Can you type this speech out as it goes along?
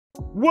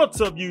What's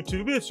up,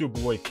 YouTube? It's your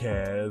boy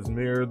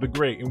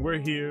CasimirTheGreat, and we're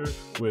here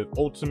with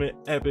Ultimate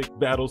Epic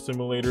Battle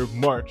Simulator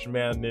March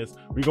Madness.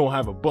 We're gonna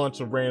have a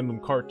bunch of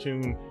random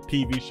cartoon,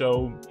 TV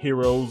show,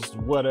 heroes,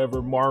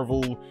 whatever,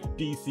 Marvel,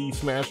 DC,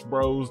 Smash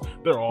Bros.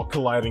 They're all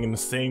colliding in the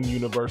same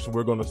universe, and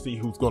we're gonna see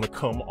who's gonna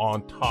come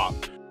on top.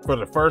 For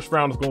the first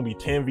round, it's going to be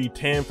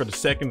 10v10. For the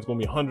second, it's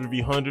going to be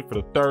 100v100. For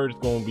the third, it's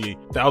going to be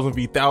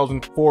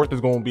 1000v1000. Fourth,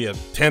 it's going to be a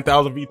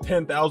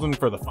 10,000v10,000.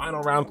 For the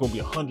final round, it's going to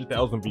be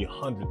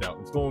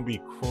 100,000v100,000. It's going to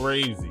be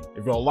crazy.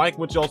 If y'all like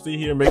what y'all see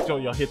here, make sure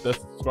y'all hit the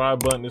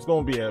subscribe button. It's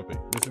going to be epic.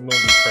 This is going to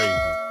be crazy.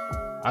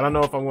 I don't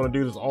know if I'm going to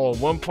do this all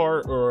in one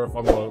part or if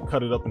I'm going to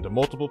cut it up into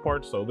multiple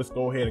parts. So let's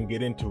go ahead and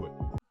get into it.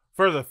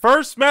 For the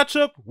first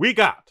matchup, we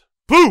got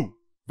Boo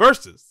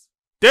versus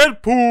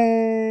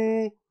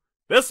Deadpool.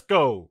 Let's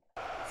go.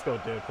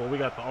 Let's go, Deadpool. We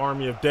got the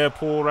army of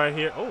Deadpool right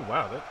here. Oh,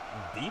 wow, that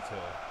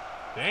detail.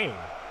 Dang.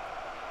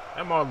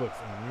 That mod looks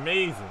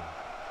amazing.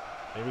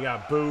 Then we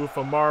got Boo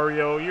for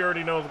Mario. You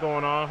already know what's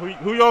going on.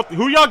 Who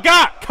y'all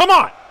got? Come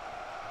on.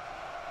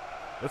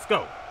 Let's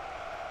go.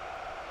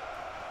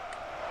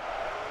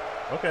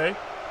 Okay.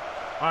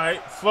 All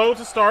right. Slow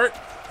to start.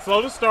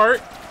 Slow to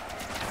start.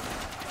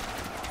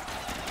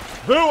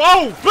 Boo.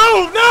 Oh,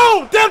 Boo.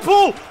 No.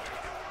 Deadpool.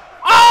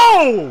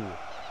 Oh.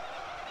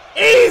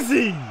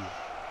 Easy.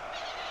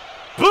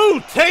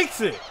 Boo takes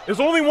it. It's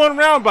only one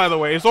round, by the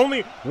way. It's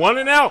only one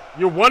and out.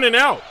 You're one and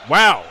out.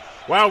 Wow.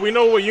 Wow, we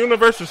know what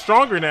universe is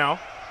stronger now.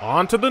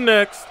 On to the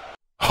next.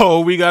 Oh,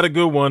 we got a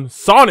good one.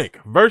 Sonic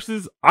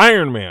versus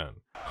Iron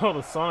Man. Oh,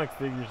 the Sonic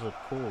figures look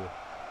cool.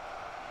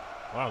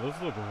 Wow, those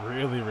look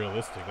really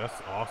realistic. That's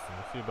awesome.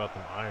 Let's see about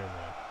them Iron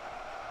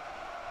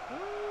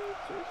Man.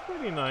 It's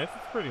pretty nice.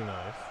 It's pretty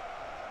nice.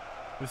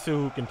 Let's see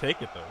who can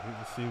take it, though.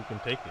 Let's see who can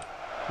take it.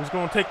 Who's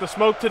going to take the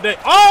smoke today?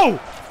 Oh!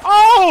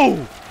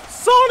 Oh!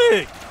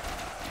 Sonic!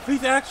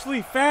 He's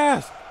actually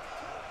fast.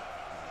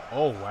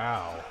 Oh,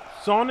 wow.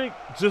 Sonic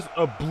just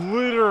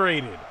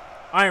obliterated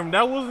Iron.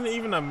 That wasn't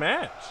even a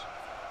match.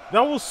 That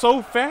was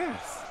so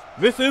fast.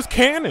 This is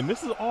canon.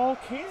 This is all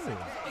canon.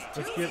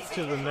 Let's get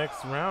to the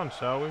next round,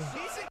 shall we?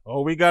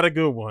 Oh, we got a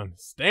good one.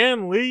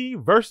 Stan Lee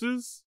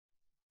versus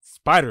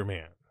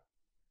Spider-Man.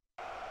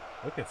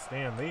 Look at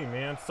Stan Lee,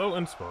 man. So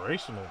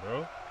inspirational,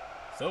 bro.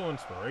 So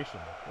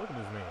inspirational. Look at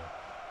this man.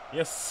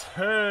 Yes,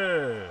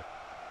 sir.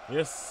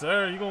 Yes,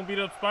 sir. You're going to beat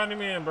up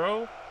Spider-Man,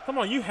 bro. Come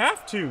on, you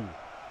have to.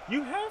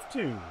 You have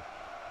to.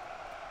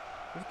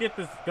 Let's get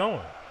this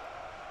going.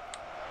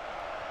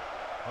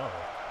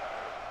 Uh-oh.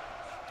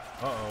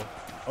 Uh-oh.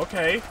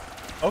 Okay.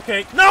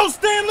 Okay. No,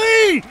 Stan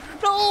Lee!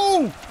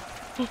 No!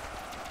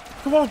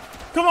 Come on.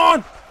 Come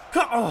on.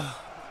 Oh.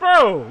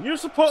 Bro,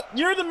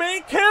 you're the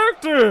main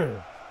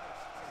character.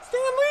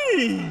 Stan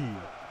Lee!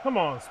 Come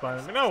on,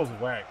 Spider-Man. That was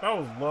whack. That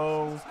was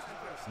low.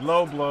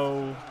 Low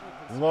blow.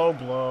 Low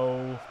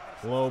blow.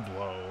 Low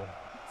blow.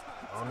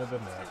 On to the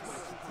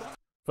next.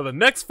 For the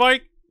next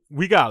fight,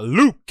 we got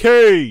Luke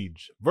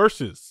Cage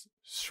versus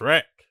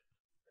Shrek.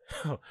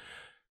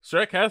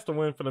 Shrek has to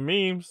win for the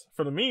memes.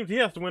 For the memes, he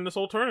has to win this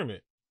whole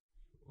tournament.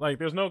 Like,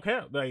 there's no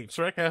cap. Like,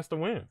 Shrek has to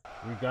win.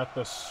 We got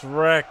the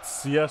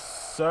Shreks.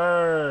 Yes,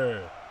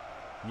 sir.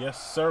 Yes,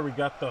 sir. We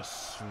got the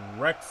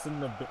Shreks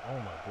in the... Oh,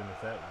 my goodness.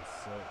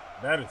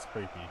 That is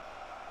creepy.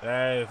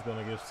 That is going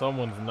to give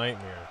someone's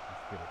nightmare.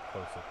 Let's get a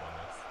close-up on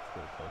this. Let's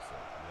get a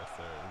close-up. Yes,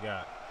 sir.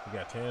 We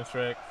got 10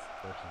 Shreks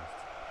versus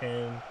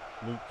 10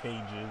 Luke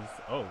Cages.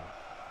 Oh,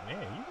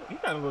 man, you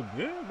gotta look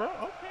good, bro.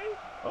 Okay.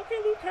 Okay,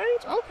 Luke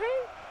Cage.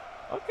 Okay.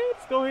 Okay,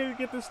 let's go ahead and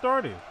get this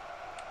started.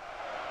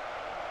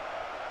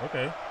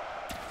 Okay.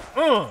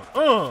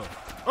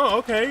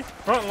 Okay.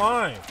 Front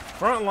line.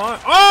 Front line.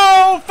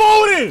 Oh,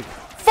 folded!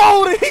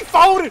 Folded! He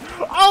folded!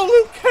 Oh,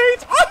 Luke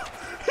Cage! Oh,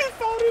 he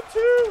folded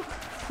too!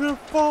 They're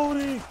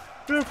folding!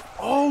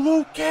 Oh,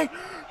 Luke Cage!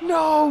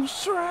 No,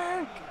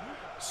 Shrek!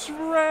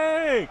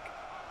 Shrek!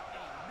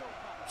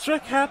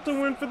 Shrek had to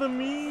win for the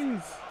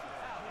memes.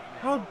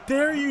 How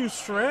dare you,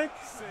 Shrek?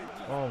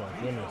 Oh my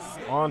goodness.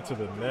 On to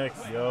the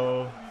next,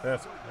 yo.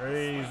 That's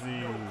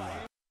crazy.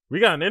 We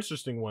got an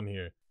interesting one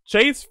here.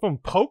 Chase from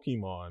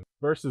Pokemon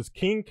versus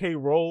King K.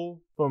 Rool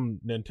from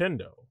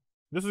Nintendo.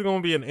 This is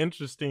going to be an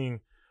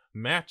interesting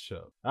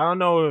matchup. I don't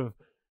know if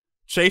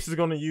Chase is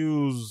going to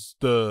use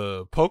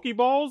the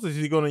Pokeballs. Is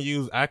he going to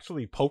use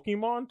actually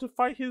Pokemon to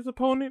fight his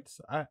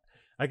opponents?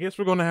 I guess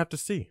we're going to have to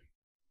see.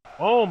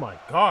 Oh my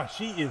gosh,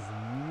 he is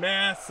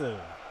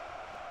massive.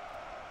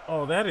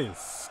 Oh, that is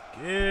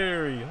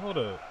scary. Hold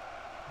up.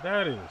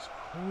 That is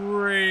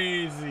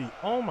crazy.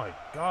 Oh my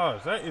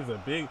gosh, that is a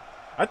big...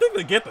 I think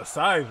they get the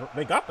size.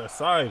 They got the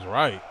size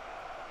right.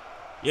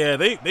 Yeah,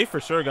 they for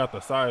sure got the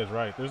size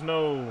right. There's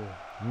no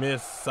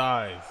miss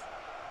size.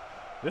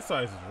 This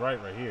size is right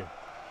here.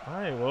 All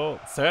right, well,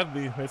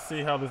 sadly, let's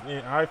see how this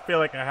ends. I feel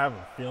like I have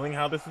a feeling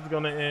how this is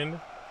going to end.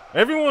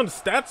 Everyone's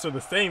stats are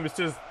the same. It's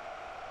just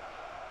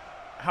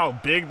how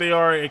big they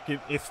are.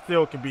 It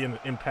still can be an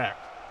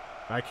impact.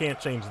 I can't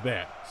change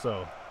that.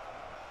 So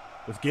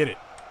let's get it.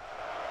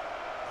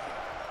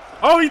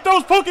 Oh, he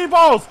throws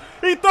Pokeballs!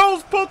 He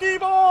throws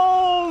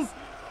Pokeballs!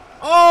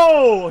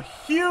 Oh,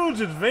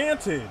 huge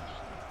advantage.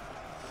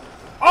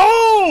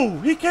 Oh,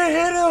 he can't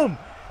hit him.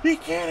 He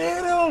can't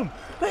hit him.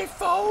 They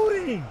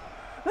folding.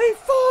 They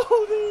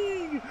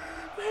folding.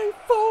 They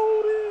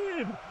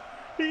folded.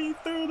 He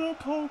threw the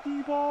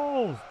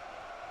Pokeballs.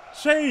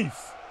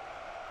 Chase.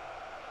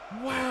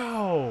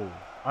 Wow.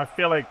 I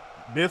feel like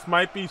this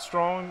might be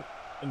strong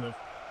in the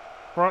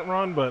front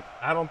run, but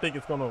I don't think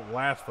it's going to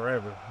last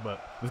forever. But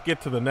let's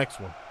get to the next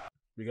one.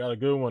 We got a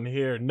good one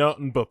here.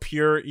 Nothing but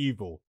pure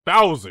evil.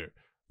 Bowser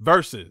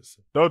versus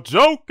the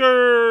Joker.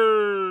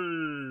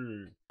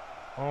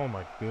 Oh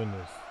my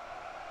goodness.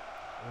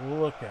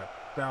 Look at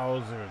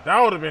Bowser.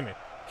 That would have been it.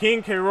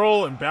 King K.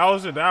 Rool and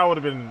Bowser, that would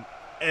have been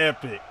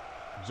epic.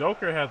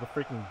 Joker has a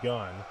freaking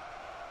gun.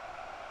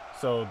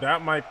 So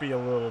that might be a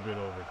little bit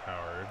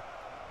overpowered.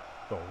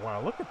 But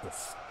wow, look at the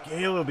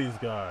scale of these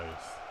guys.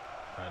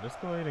 Alright, let's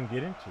go ahead and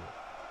get into it.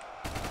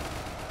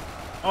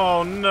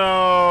 Oh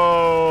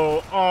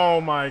no!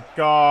 Oh my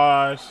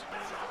gosh.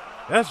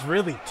 That's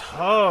really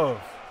tough.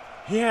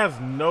 He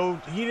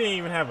didn't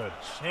even have a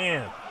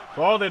chance.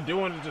 So all they're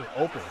doing is just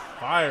open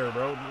fire,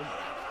 bro.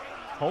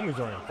 Homies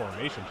are in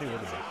formation too, look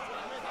at this.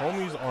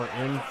 Homies are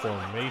in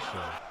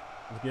formation.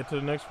 Let's get to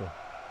the next one.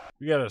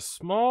 We got a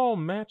small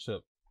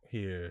matchup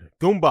here.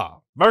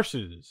 Goomba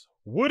versus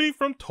Woody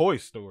from Toy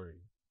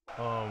Story.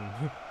 Oh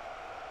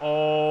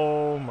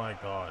my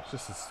gosh,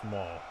 this is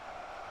small.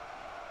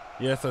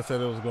 Yes, I said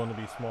it was going to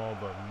be small,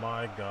 but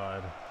my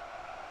God.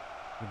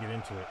 We get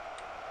into it.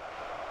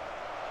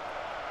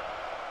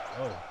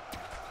 Oh.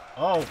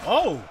 Oh,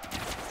 oh!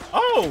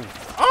 Oh!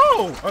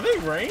 Oh! Are they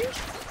ranged?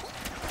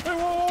 Wait, whoa,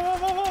 whoa,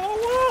 whoa, whoa,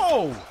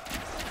 whoa, whoa!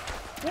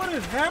 What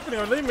is happening?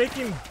 Are they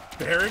making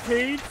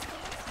barricades?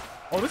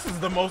 Oh, this is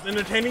the most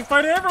entertaining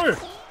fight ever!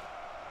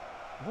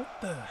 What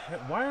the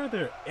heck? Why are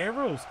there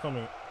arrows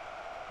coming?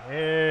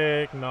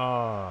 Heck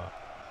nah.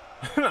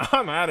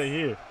 I'm out of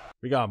here.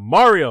 We got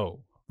Mario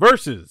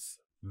versus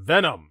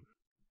Venom.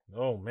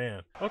 Oh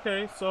man.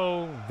 Okay,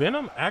 so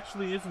Venom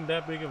actually isn't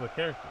that big of a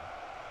character.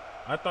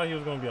 I thought he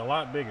was gonna be a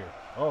lot bigger.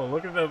 Oh,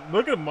 look at that!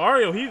 Look at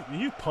Mario.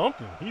 He's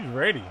pumping. He's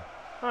ready.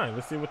 All right,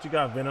 let's see what you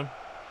got, Venom.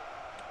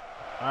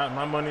 All right,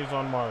 my money's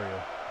on Mario.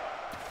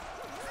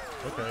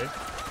 Okay.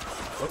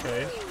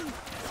 Okay.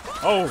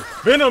 Oh,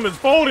 Venom is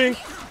folding.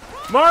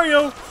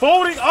 Mario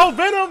folding. Oh,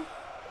 Venom.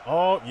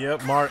 Oh,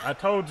 yep. I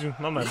told you.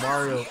 I'm like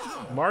Mario.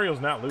 Mario's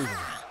not losing.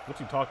 What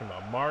you talking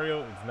about?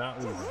 Mario is not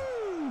losing.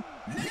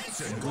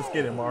 Let's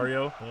get it,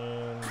 Mario,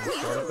 and let's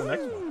start up the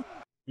next one.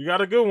 We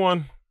got a good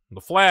one. The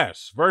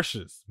Flash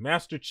versus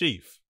Master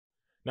Chief.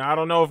 Now, I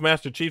don't know if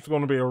Master Chief's going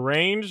to be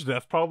arranged.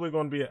 That's probably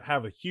going to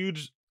have a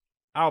huge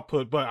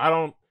output, but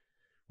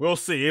we'll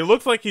see. It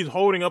looks like he's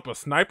holding up a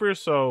sniper,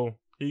 so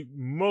he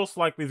most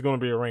likely is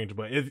going to be arranged,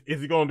 but is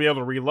he going to be able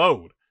to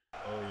reload?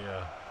 Oh,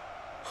 yeah.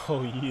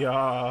 Oh,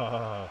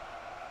 yeah.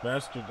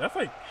 Master, that's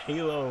like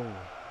Halo.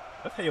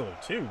 That's Halo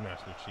 2,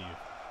 Master Chief.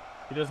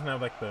 He doesn't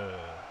have like the,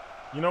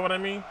 you know what I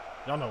mean?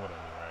 Y'all know what I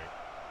mean, right?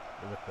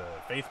 With the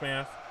face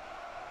mask.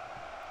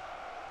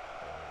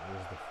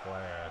 Here's the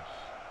Flash.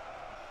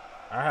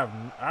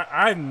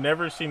 I've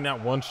never seen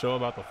that one show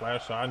about the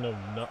Flash, so I know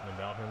nothing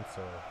about him,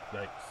 so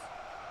yikes.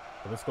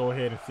 But let's go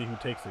ahead and see who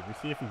takes it. We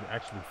see if he's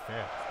actually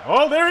fast.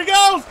 Oh, there he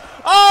goes!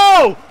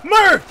 Oh!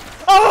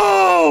 Murph!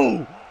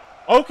 Oh!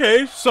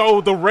 Okay,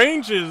 so the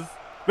ranges,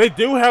 they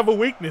do have a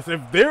weakness.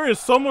 If there is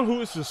someone who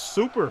is just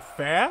super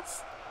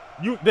fast,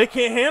 they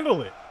can't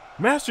handle it.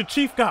 Master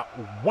Chief got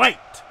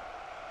wiped.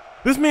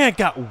 This man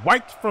got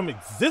wiped from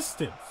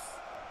existence.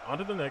 On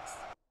to the next.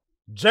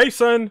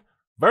 Jason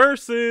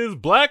versus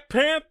Black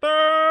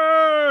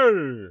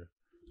Panther.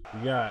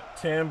 We got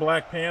 10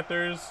 Black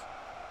Panthers.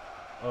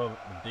 Oh,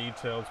 the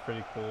detail's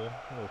pretty cool.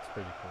 It looks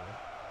pretty cool.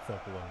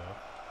 Simple enough.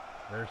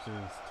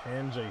 Versus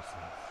 10 Jasons.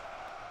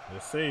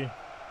 Let's see.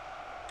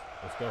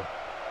 Let's go.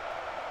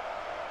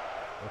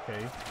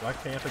 Okay,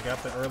 Black Panther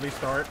got the early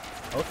start.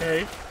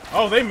 Okay.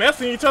 Oh, they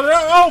messing each other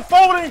up. Oh,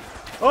 folding.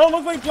 Oh,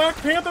 looks like Black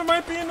Panther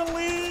might be in the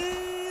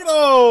lead.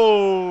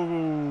 Oh.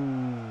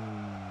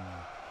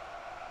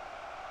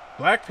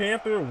 Black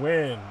Panther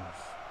wins.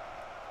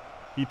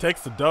 He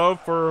takes the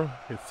dub for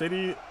his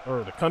city,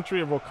 or the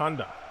country of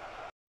Wakanda.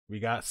 We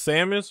got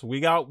Samus, we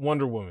got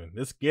Wonder Woman.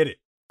 Let's get it.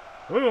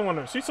 Look at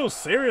Wonder. She's so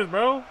serious,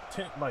 bro.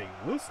 Like,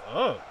 loose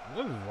up.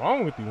 What is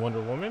wrong with you, Wonder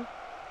Woman?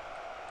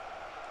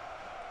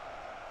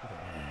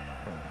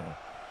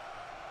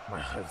 My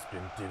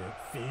husband didn't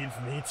feed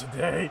me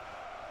today.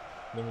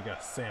 Then we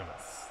got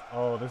Samus.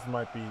 Oh, this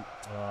might be,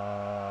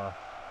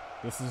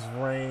 this is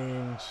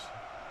range.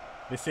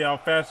 They see how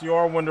fast you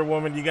are, Wonder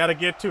Woman. You gotta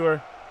get to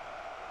her.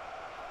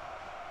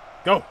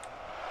 Go.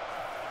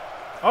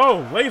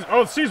 Oh, laser.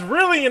 Oh, she's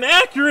really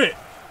inaccurate.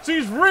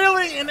 She's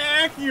really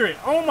inaccurate.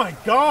 Oh my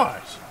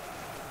gosh.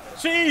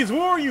 Jeez, who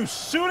are you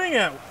shooting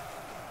at?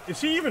 Is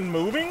she even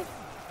moving?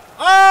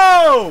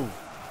 Oh!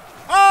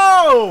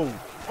 Oh!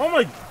 Oh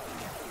my.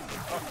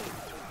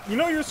 You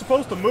know you're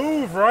supposed to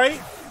move, right?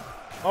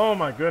 Oh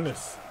my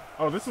goodness.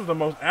 Oh, this is the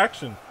most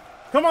action.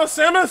 Come on,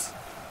 Samus!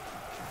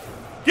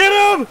 Get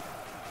him!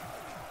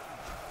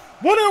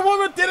 Wonder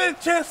Woman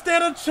didn't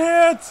stand a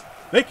chance.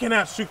 They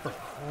cannot shoot for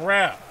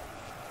crap.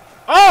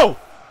 Oh!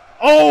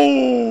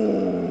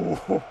 Oh!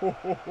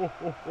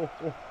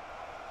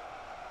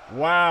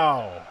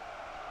 Wow.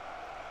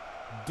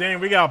 Dang,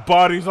 we got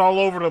bodies all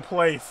over the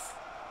place.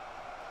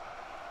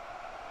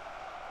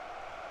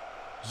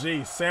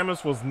 Gee,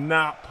 Samus was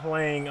not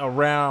playing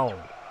around.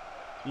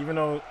 Even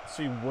though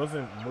she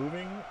wasn't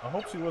moving. I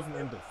hope she wasn't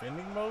in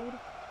defending mode.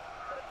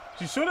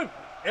 She should have.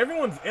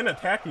 Everyone's in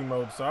attacking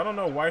mode, so I don't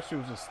know why she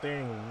was just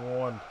staying in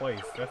one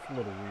place. That's a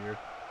little weird.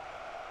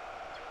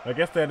 I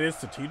guess that is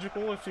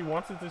strategical if she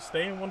wanted to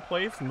stay in one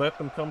place and let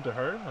them come to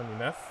her. I mean,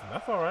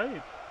 that's all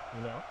right.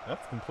 You know,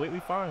 that's completely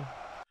fine.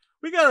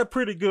 We got a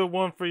pretty good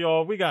one for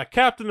y'all. We got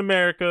Captain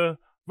America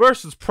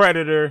versus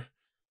Predator.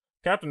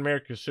 Captain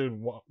America should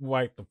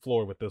wipe the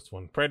floor with this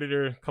one.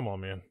 Predator, come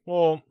on, man.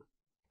 Well,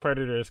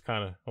 Predator is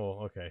kind of,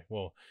 well, okay.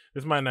 Well,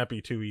 this might not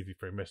be too easy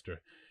for Mr.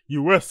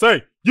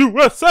 USA,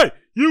 USA,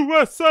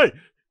 USA,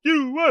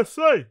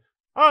 USA.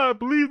 I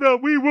believe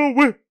that we will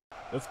win.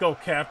 Let's go,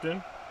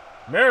 Captain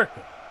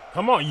America.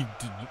 Come on, you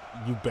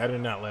better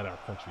not let our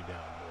country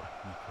down, boy.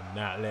 You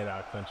cannot let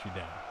our country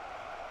down.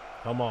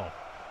 Come on,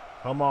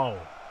 come on.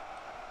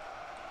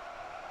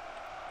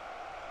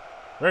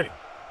 Ready,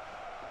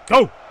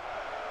 go.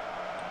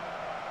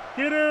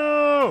 Get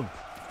him.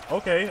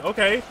 Okay,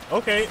 okay,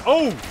 okay.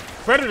 Oh,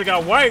 Predator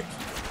got wiped.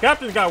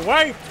 Captain got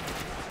wiped.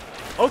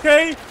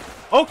 Okay,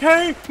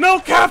 okay. No,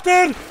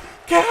 Captain.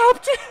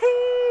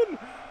 Captain.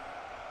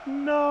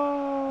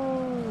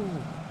 No.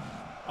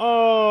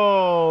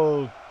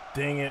 Oh,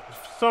 dang it.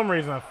 For some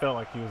reason, I felt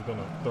like he was going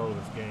to throw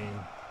this game.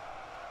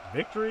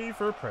 Victory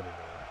for Predator.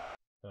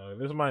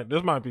 This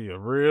might be a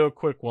real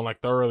quick one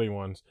like the early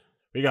ones.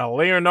 We got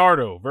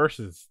Leonardo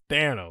versus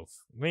Thanos.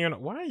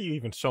 Leonardo, why are you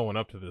even showing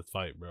up to this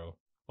fight, bro?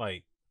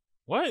 Like,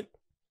 what?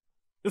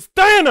 It's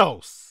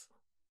Thanos!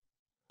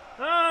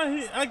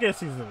 I guess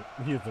he's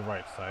the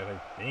right side, I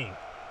think.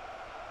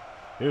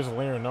 Here's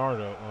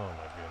Leonardo. Oh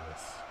my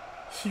goodness.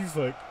 She's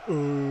like,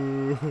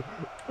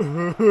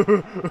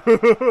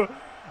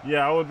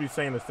 yeah, I would be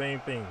saying the same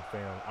thing,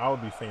 fam. I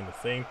would be saying the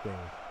same thing.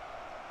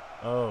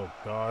 Oh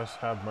gosh,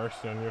 have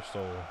mercy on your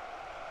soul.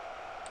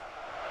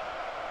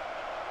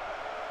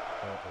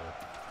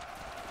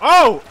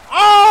 Oh!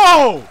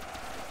 Oh!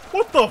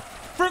 What the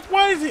frick?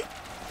 Why is he?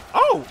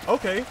 Oh,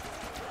 okay.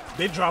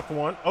 They dropped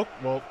one. Oh,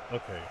 well,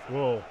 okay.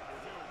 Well,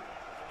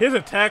 his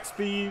attack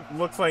speed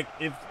looks like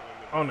it's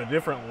on a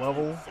different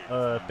level.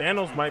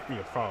 Thanos might be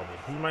a problem.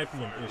 He might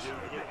be an issue.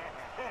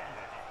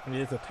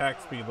 His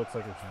attack speed looks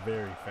like it's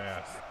very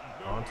fast.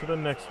 On to the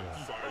next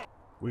one.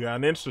 We got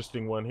an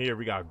interesting one here.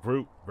 We got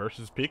Groot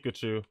versus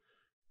Pikachu.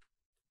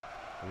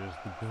 Here's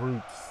the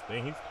Groots.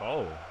 Dang, he's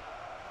tall.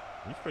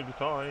 He's pretty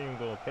tall. I ain't even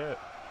gonna cat.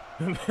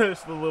 And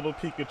there's the little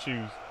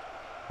Pikachus.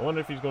 I wonder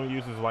if he's gonna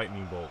use his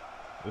lightning bolt.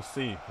 Let's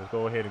see. Let's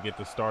go ahead and get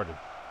this started.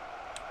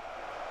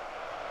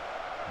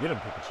 Get him,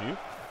 Pikachu.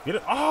 Get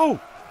it. Oh!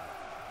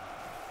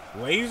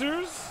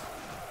 Lasers?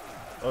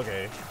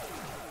 Okay.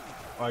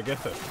 Well, I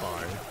guess that's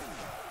fine.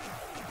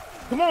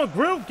 Come on,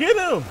 Groot. Get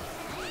him!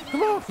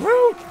 Come on,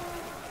 Groot!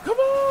 Come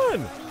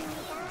on!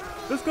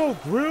 Let's go,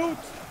 Groot!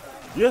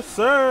 Yes,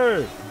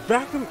 sir!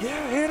 Back him!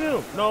 Yeah, hit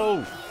him!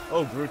 No!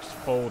 Oh, Groot's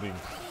folding.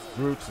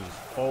 Groot's is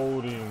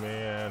folding,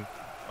 man.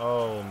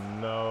 Oh,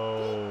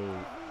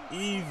 no.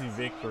 Easy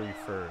victory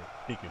for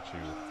Pikachu.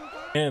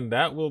 And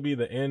that will be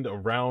the end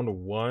of round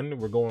 1.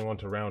 We're going on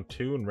to round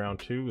 2, and round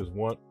 2 is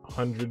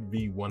 100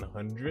 v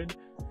 100.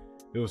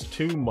 There was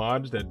 2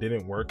 mods that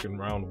didn't work in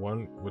round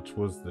 1, which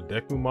was the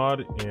Deku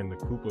mod and the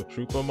Koopa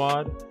Troopa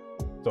mod.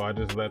 So I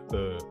just let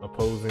the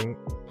opposing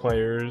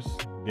players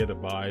get a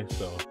bye.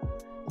 So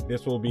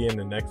this will be in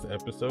the next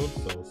episode,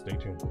 so stay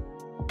tuned.